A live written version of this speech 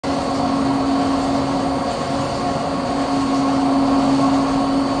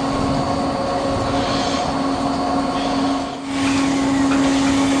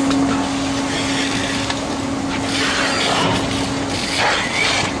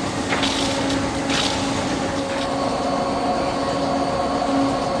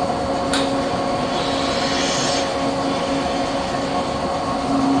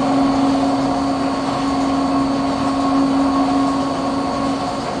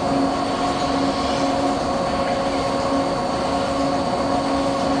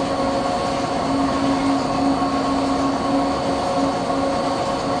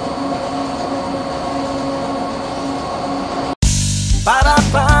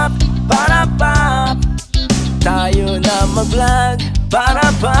mag-vlog.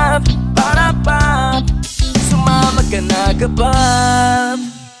 Para pop, sumama ka na kapap.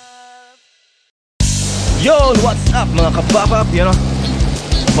 Yo, what's up mga kapapap? You know,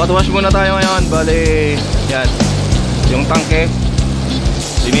 Vat Wash muna tayo ngayon. Bale, yan, yung tangke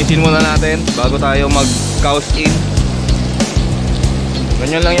linisin muna natin bago tayo mag-cause in.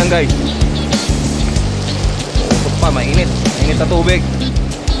 Ganyan lang yan guys. Usok pa, mainit na tubig.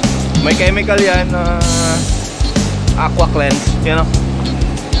 May chemical yan, aqua cleanse, you know.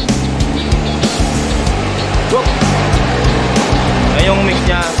 Ay, yung mix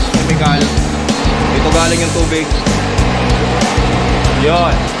nya chemical. Ito galing yung tubig.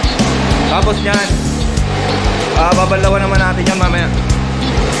 Yun. Tapos nyan, babalawan naman natin yan mamaya.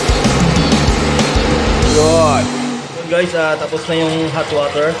 Yun. Yun guys, tapos na yung hot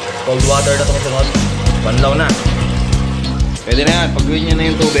water. Cold water na itong sunod. Banlaw na. Pwede na yan. Pag-uwi nyo na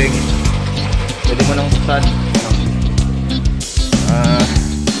yung tubig, pwede mo nang buksan.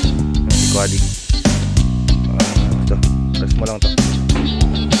 Si Quadi. Ito. Press mo lang ito.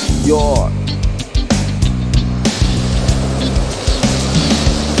 Yun.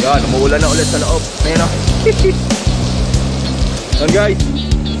 Yan, umuulan na ulit sa loob. Ayan o. Yan guys.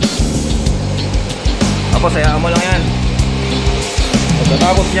 Tapos hayaan mo lang yan.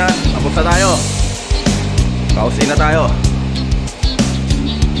 Pagkatapos yan, tapos na tayo. Kausin na tayo.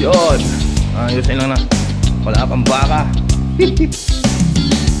 Yun. Ayusin lang na. Wala pang baka.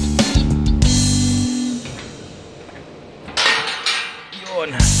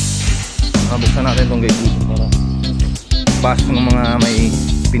 Yun. Buksan natin itong gate para pasok ng mga may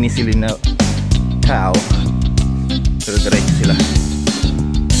pinisilin na cow. Pero diretso sila.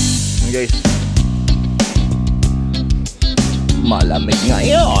 Yun guys, malamig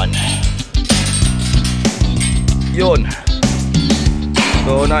ngayon. Yun.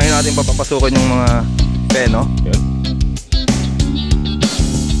 So unahin natin papapasukin yung mga peno. Yun.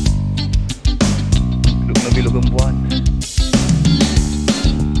 Bilog na bilog ang buwan.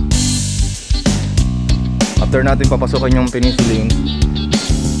 After natin papasukin yung pinisilin,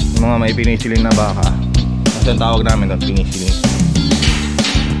 yung mga may pinisilin na baka, kasi ang tawag namin doon, pinisilin.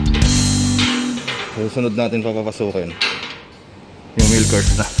 So sunod natin papapasukin yung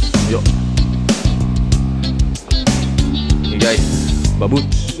milkers na. Yo. Okay guys,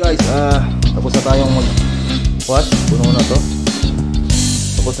 babuts. Guys, tapos na tayong mag-wash. Puno na to.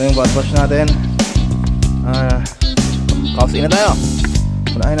 Tapos na yung vat wash natin. Kausin na tayo.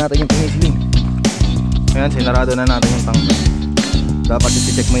 Unahin natin yung pinisilin. Ayan, sinarado na natin yung tangke. Dapat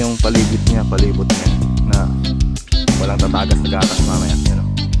i-check mo yung palibot niya na walang tatagas na gatas mamaya, you know.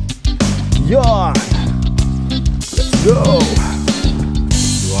 Yan! Let's go!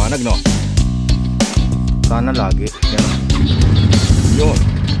 Liwanag, no? Sana lagi. Yan. Yun.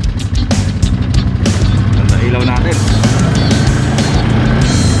 Ganda ilaw natin.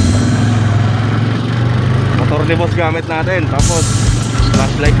 Motor de boss gamit natin. Tapos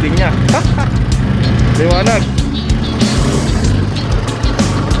flashlight din niya. Liwanag.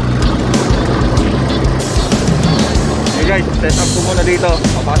 Okay guys, set up ko muna dito.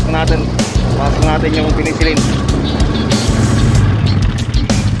 Papasok natin yung pinisilin.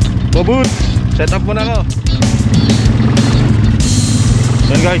 Babut, set up muna ko.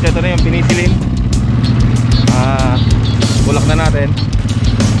 Yan guys, ito na yung pinisilin. Bulak na natin.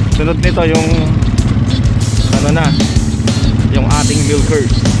 Sunod nito yung ano na, yung ating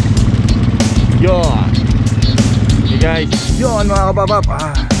milkers. Yun. Okay guys, yun mga kababab,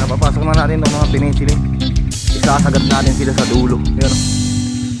 napapasok na natin itong mga pinisilin. Isasagad natin sila sa dulo. Yun.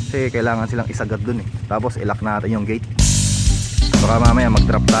 Kasi kailangan silang isagad dun eh. Tapos ilock natin yung gate. Baka mamaya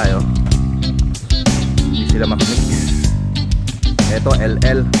mag-drop tayo, hindi sila makamix. Ito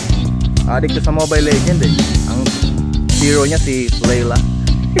LL, addict ko sa Mobile Legend eh. Ang hero niya si Layla.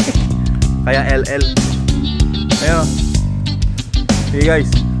 Kaya LL. Ayun. Okay guys,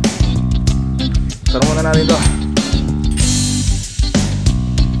 sara muna natin to.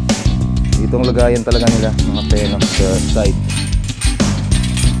 Itong lagayan talaga nila mga peno sa side.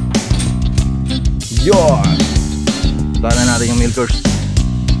 Yon. Baka na natin yung milkers.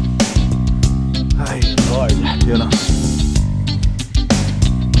 Ay Lord, yun na.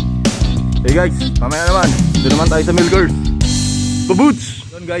 Hey guys, mamaya naman doon naman tayo sa milkers. Baboots!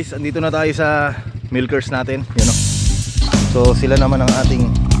 Yun guys, andito na tayo sa milkers natin, you know. So sila naman ang ating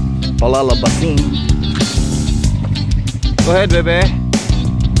palalabasin. Go ahead bebe.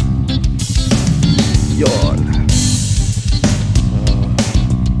 Yon.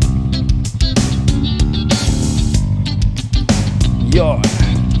 Yon.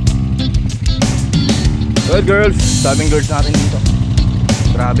 Good girls, daming girls natin dito.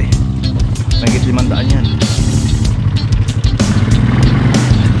 Grabe, may 500 yan.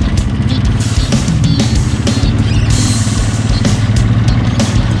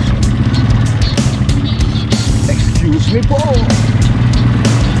 Me po.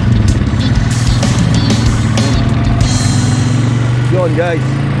 Yun guys.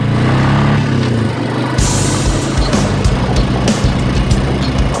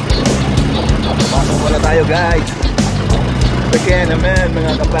 Pasok muna tayo guys. Kaya naman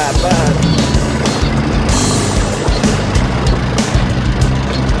mga kapapas.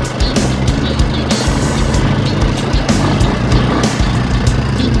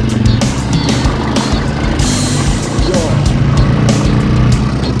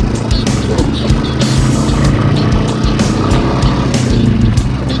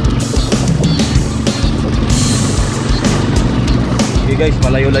 Guys,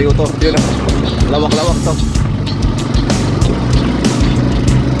 malayo-layo to. Yun, lawak-lawak to.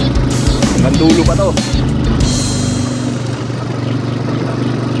 Hanggang dulo pa to.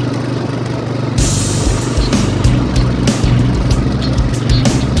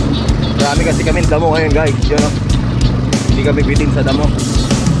 Marami kasi kami damo ngayon guys. Yun, hindi kami bitin sa damo.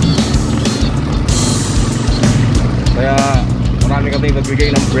 Kaya marami kami magbigay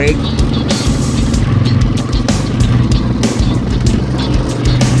ng break.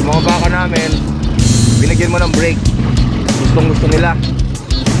 Mga baka namin, binigyan mo ng break, gustong gusto nila.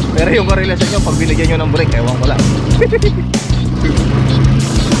 Pero yung karelasyon nyo, pag binigyan nyo ng break, ewan ko lang.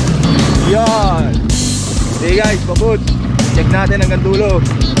 Yan. Sige guys, pabud. Check natin hanggang dulo.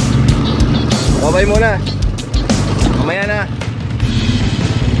 Babay muna. Mamaya na.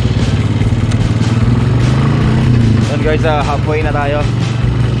 Yan guys, halfway na tayo.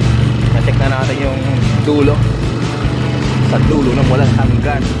 Na-check na natin yung dulo. Sa dulo ng walang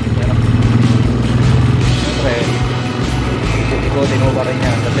hanggan. Siyempre ikutin mo pa rin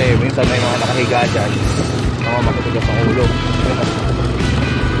yan kasi minsan may mga nakahiga dyan, mga matutugas ang ulo.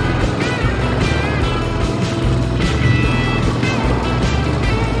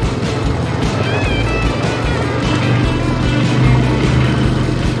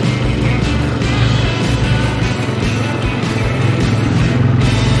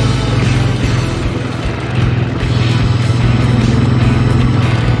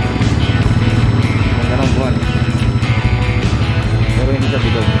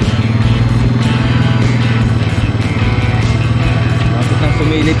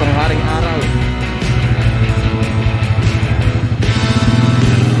 Sumilip ang haring araw.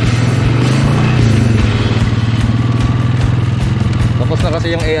 Tapos na kasi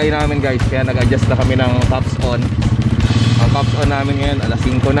yung AI namin guys, kaya nag-adjust na kami ng tops on. Ang tops on namin ngayon alas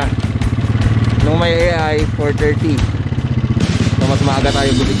 5 na. Nung may AI 4:30. So mas maaga tayo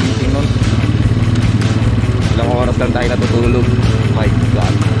gumigising nun. Ilang oras lang tayo natutulog. My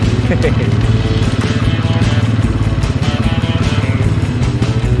God.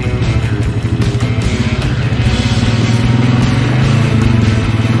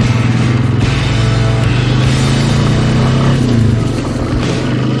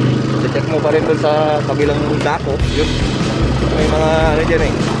 Pa rin doon sa kabilang dako yun. May mga ano dyan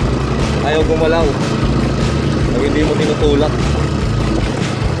eh, ayaw gumalaw pag hindi mo tinutulak.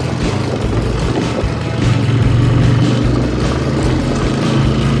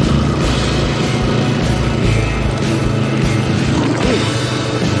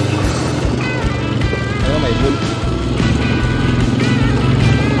 Ano, may bull.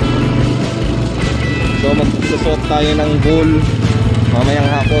 So magsusot tayo ng bull mamayang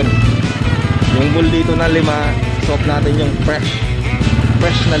hapon. Yung bull dito na 5, soap natin yung fresh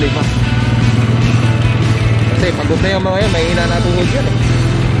na 5. Kasi pagod na yung mga yan, may inanatungod yan eh.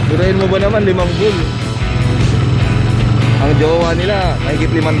 Durain mo ba naman 5 bull? Ang jowa nila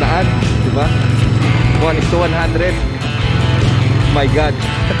mahigit 500, diba? 1:100. My God.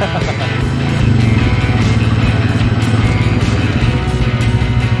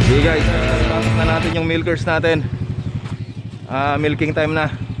 Okay guys, pasok na natin yung milkers natin. Milking time na.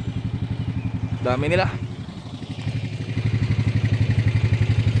 Dami nila.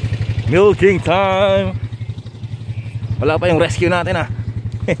 Milking time. Wala pa yung rescue natin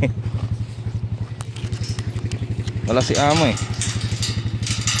Wala si amo eh.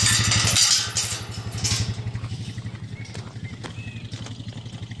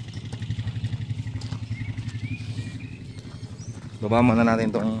 Baba muna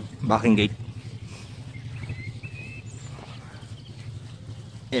natin tong backing gate.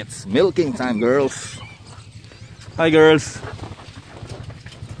 It's milking time, girls. Hi, girls.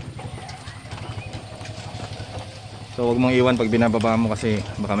 So, huwag mong iwan pag binababa mo kasi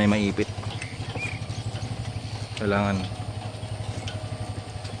baka may maipit. Kailangan.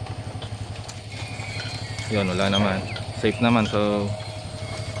 Yun, wala naman. Safe naman, so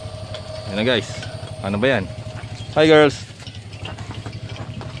yun na guys. Ano ba yan? Hi, girls.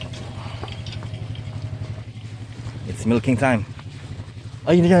 It's It's milking time.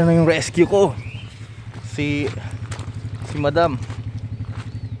 Ayun yan na yung rescue ko. Si Madam.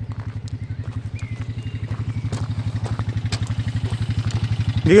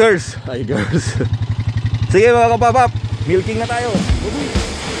 Girls. Ay, girls. Sige mga kapapap, milking na tayo.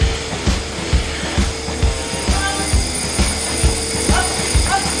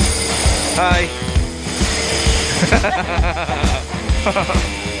 Hi.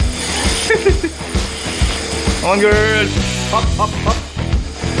 Come on, girls. Hop, hop, hop.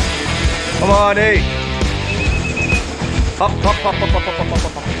 Come on, hey. Hop, hop, hop, hop, hop, hop, hop,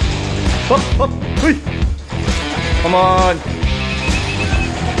 hop, hop. Hop, hop. Hey. Come on.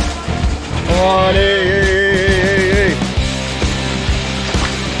 Come on, hey, hey, hey, hey, hey.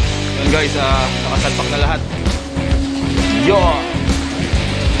 Yan guys, nakasalpak na lahat. Yo.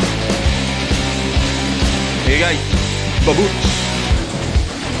 Hey guys, babuts.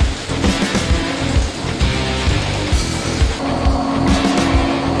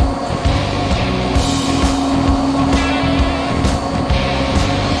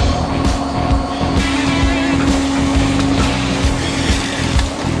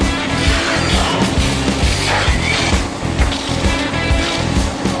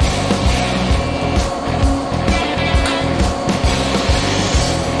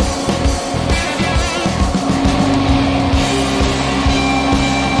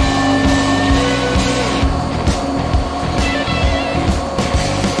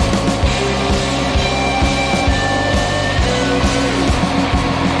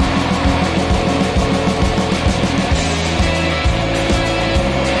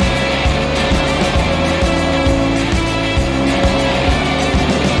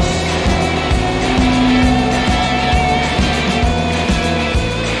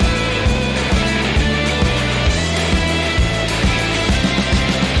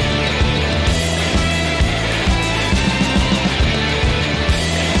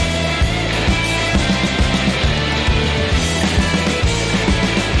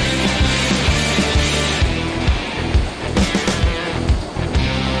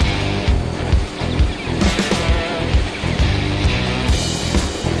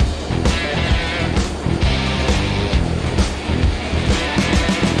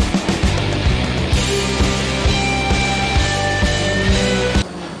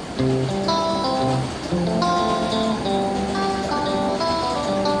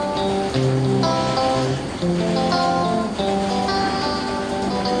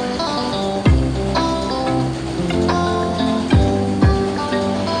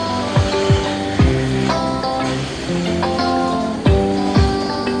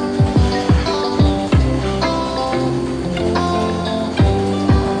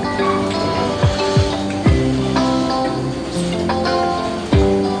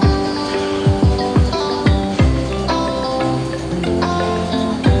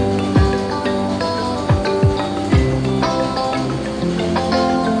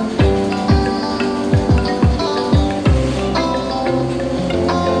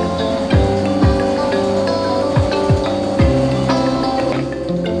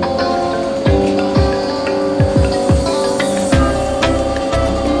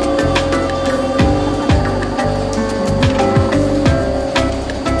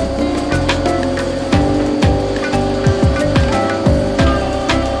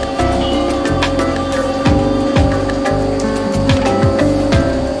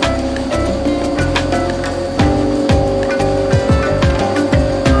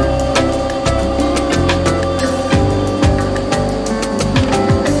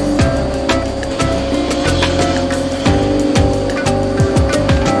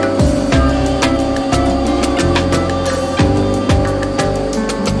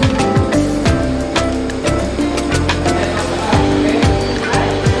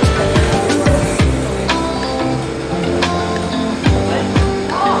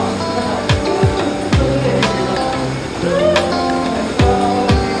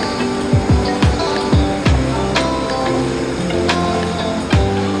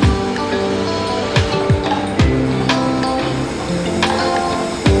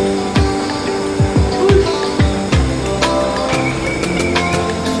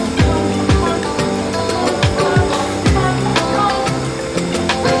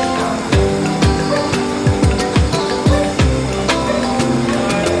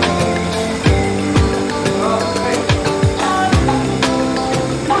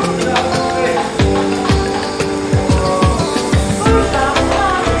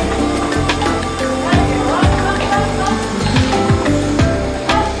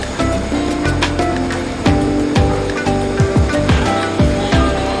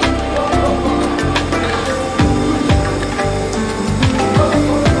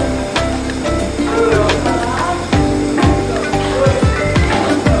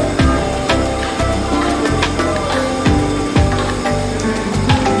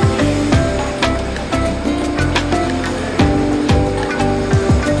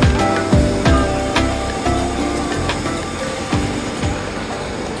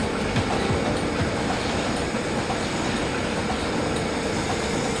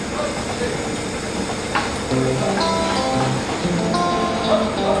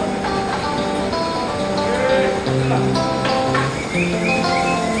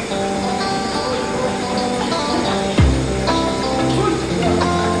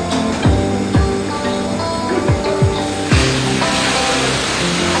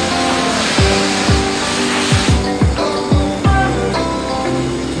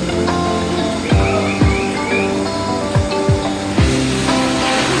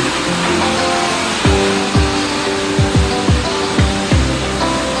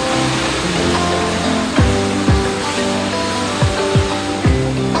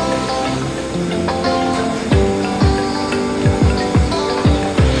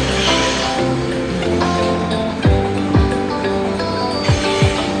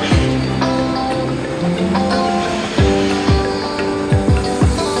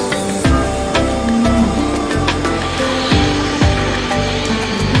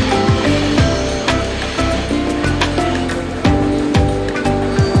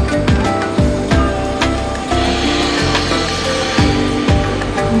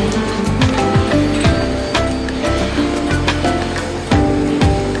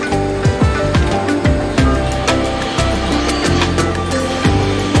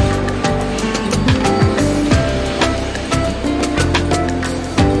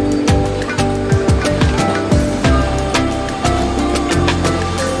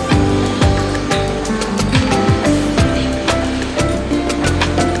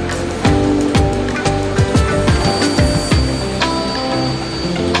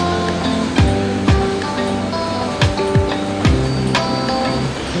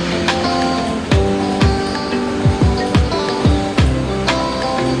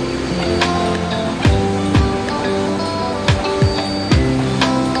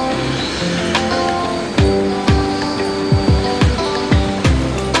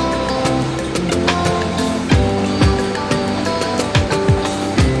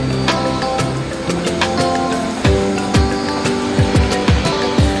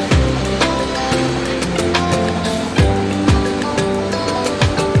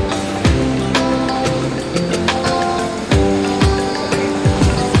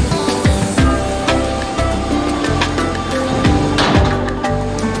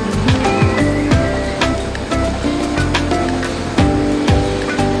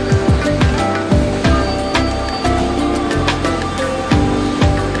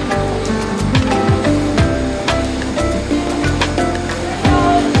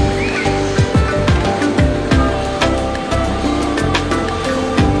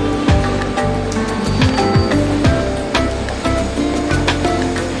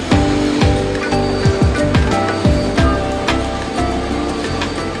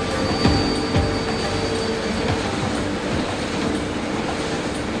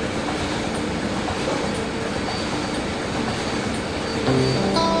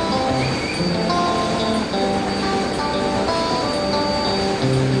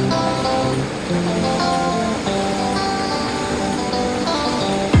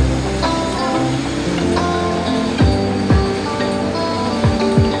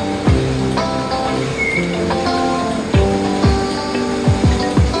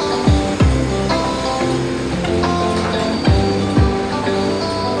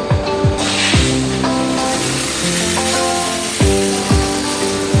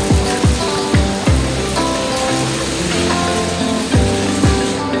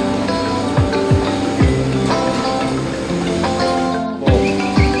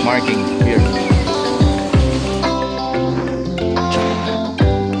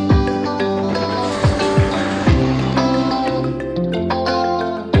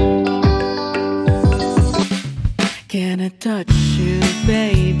 Can I touch you?